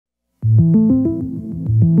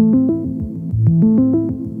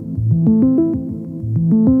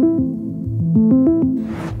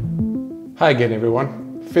Hi again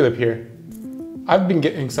everyone, Filip here. I've been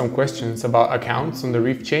getting some questions about accounts on the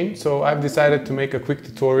Reef Chain, so I've decided to make a quick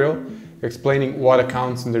tutorial explaining what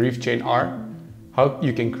accounts in the Reef Chain are, how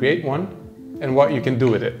you can create one, and what you can do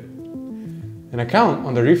with it. An account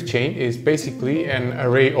on the Reef Chain is basically an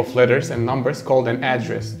array of letters and numbers called an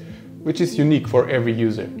address, which is unique for every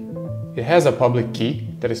user. It has a public key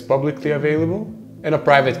that is publicly available and a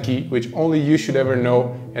private key which only you should ever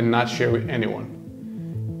know and not share with anyone.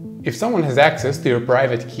 If someone has access to your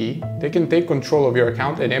private key, they can take control of your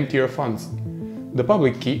account and empty your funds. The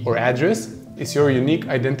public key or address is your unique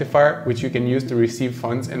identifier which you can use to receive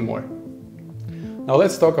funds and more. Now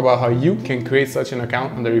let's talk about how you can create such an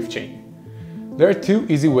account on the Reef Chain. There are two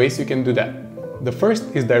easy ways you can do that. The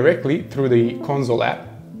first is directly through the console app,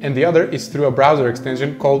 and the other is through a browser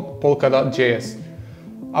extension called polka.js.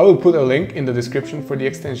 I will put a link in the description for the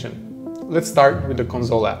extension. Let's start with the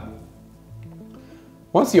console app.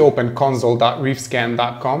 Once you open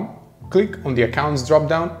console.reefscan.com, click on the Accounts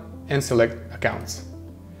dropdown and select Accounts.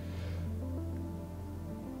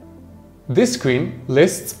 This screen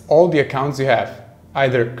lists all the accounts you have,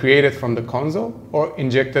 either created from the console or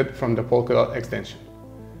injected from the Polkadot extension.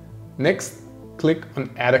 Next, click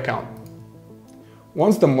on Add Account.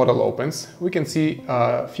 Once the model opens, we can see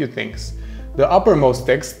a few things. The uppermost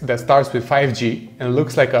text that starts with 5G and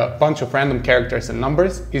looks like a bunch of random characters and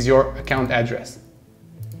numbers is your account address.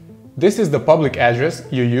 This is the public address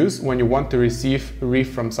you use when you want to receive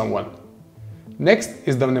Reef from someone. Next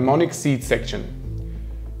is the mnemonic seed section.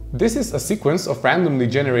 This is a sequence of randomly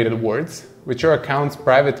generated words which your account's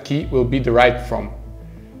private key will be derived from.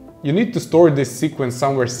 You need to store this sequence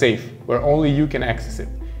somewhere safe where only you can access it.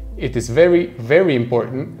 It is very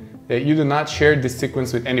important that you do not share this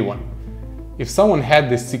sequence with anyone. If someone had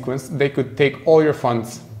this sequence, they could take all your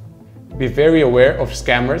funds. Be very aware of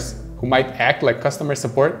scammers who might act like customer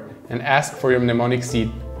support and ask for your mnemonic seed.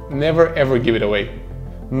 Never ever give it away.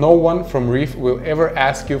 No one from Reef will ever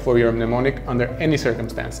ask you for your mnemonic under any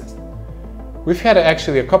circumstances. We've had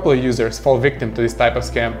actually a couple of users fall victim to this type of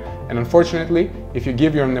scam, and unfortunately, if you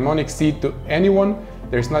give your mnemonic seed to anyone,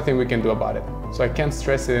 there's nothing we can do about it. So I can't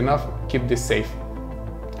stress it enough, keep this safe.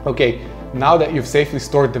 Okay, now that you've safely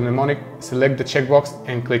stored the mnemonic, select the checkbox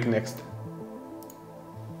and click Next.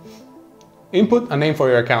 Input a name for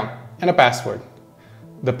your account and a password.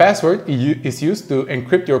 The password is used to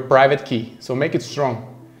encrypt your private key, so make it strong.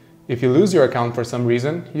 If you lose your account for some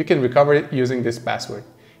reason, you can recover it using this password.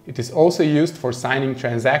 It is also used for signing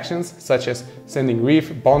transactions such as sending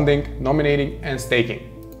Reef, bonding, nominating, and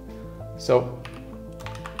staking. So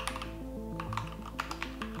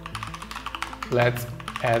let's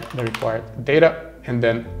add the required data and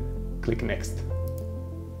then click Next.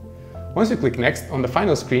 Once you click Next, on the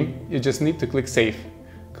final screen, you just need to click Save.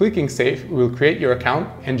 Clicking Save will create your account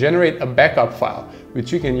and generate a backup file,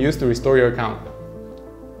 which you can use to restore your account.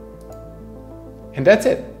 And that's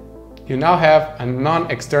it. You now have a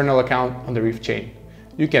non-external account on the Reef Chain.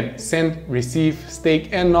 You can send, receive, stake,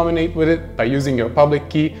 and nominate with it by using your public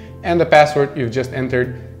key and the password you've just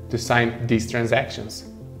entered to sign these transactions.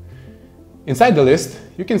 Inside the list,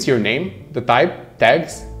 you can see your name, the type,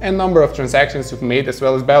 tags, and number of transactions you've made, as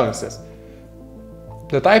well as balances.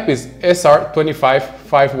 The type is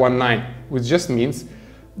SR25519, which just means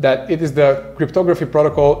that it is the cryptography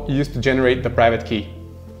protocol used to generate the private key.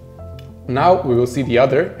 Now we will see the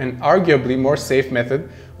other and arguably more safe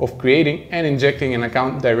method of creating and injecting an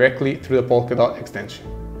account directly through the Polkadot extension.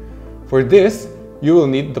 For this, you will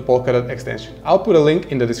need the Polkadot extension. I'll put a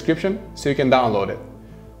link in the description so you can download it.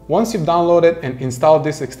 Once you've downloaded and installed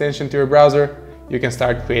this extension to your browser, you can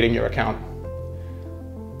start creating your account.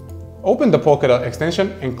 Open the Polkadot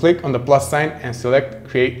extension and click on the plus sign and select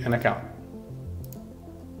Create an Account.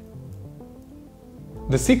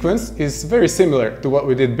 The sequence is very similar to what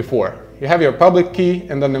we did before. You have your public key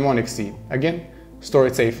and the mnemonic seed. Again, store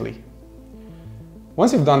it safely.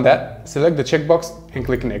 Once you've done that, select the checkbox and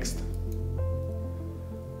click Next.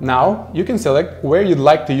 Now you can select where you'd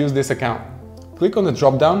like to use this account. Click on the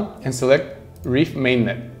drop-down and select Reef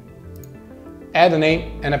Mainnet. Add a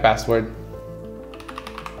name and a password.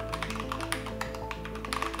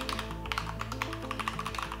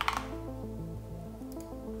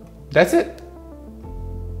 That's it.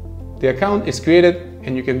 The account is created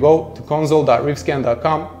and you can go to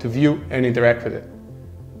console.reefscan.com to view and interact with it.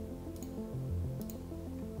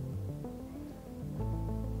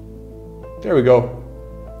 There we go.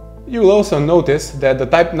 You will also notice that the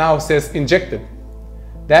type now says injected.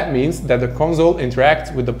 That means that the console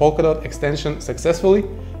interacts with the Polkadot extension successfully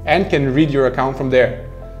and can read your account from there.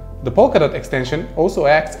 The Polkadot extension also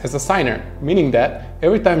acts as a signer, meaning that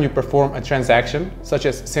every time you perform a transaction, such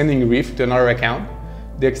as sending Reef to another account,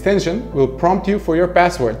 the extension will prompt you for your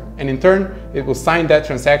password, and in turn, it will sign that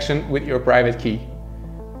transaction with your private key.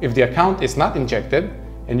 If the account is not injected,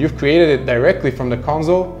 and you've created it directly from the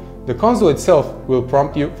console itself will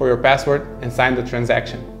prompt you for your password and sign the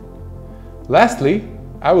transaction. Lastly,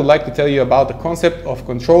 I would like to tell you about the concept of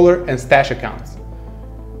controller and stash accounts.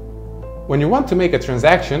 When you want to make a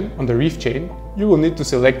transaction on the Reef Chain, you will need to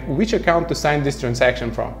select which account to sign this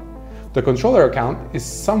transaction from. The controller account is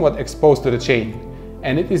somewhat exposed to the chain,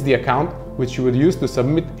 and it is the account which you would use to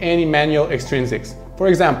submit any manual extrinsics. For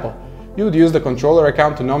example, you would use the controller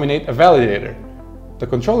account to nominate a validator. The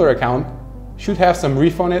controller account should have some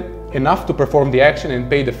Reef on it, enough to perform the action and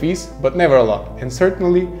pay the fees, but never a lot, and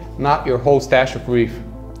certainly not your whole stash of Reef.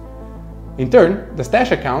 In turn, the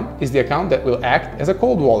stash account is the account that will act as a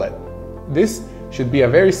cold wallet. This should be a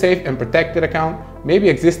very safe and protected account, maybe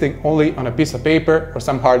existing only on a piece of paper or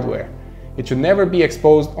some hardware. It should never be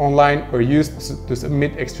exposed online or used to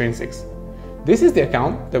submit extrinsics. This is the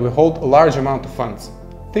account that will hold a large amount of funds.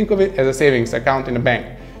 Think of it as a savings account in a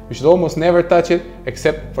bank. You should almost never touch it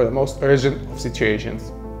except for the most urgent of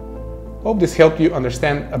situations. Hope this helped you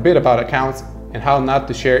understand a bit about accounts and how not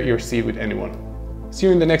to share your seed with anyone. See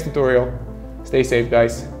you in the next tutorial. Stay safe,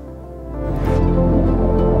 guys.